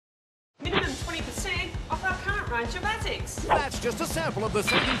crunch of Asics. That's just a sample of the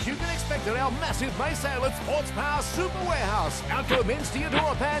savings you can expect at our massive May sale at Sportspower Super Warehouse. Outdoor men's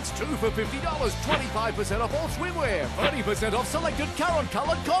Diadora pants, 2 for $50, 25% off all swimwear, 30% off selected current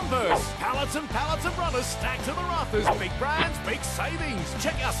coloured Converse. Pallets and pallets of runners stacked to the rafters. Big brands, big savings.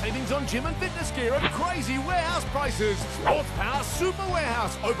 Check our savings on gym and fitness gear at crazy warehouse prices. Sportspower Super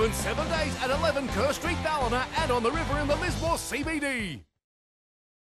Warehouse, open 7 days at 11 Kerr Street, Ballina, and on the river in the Lismore CBD.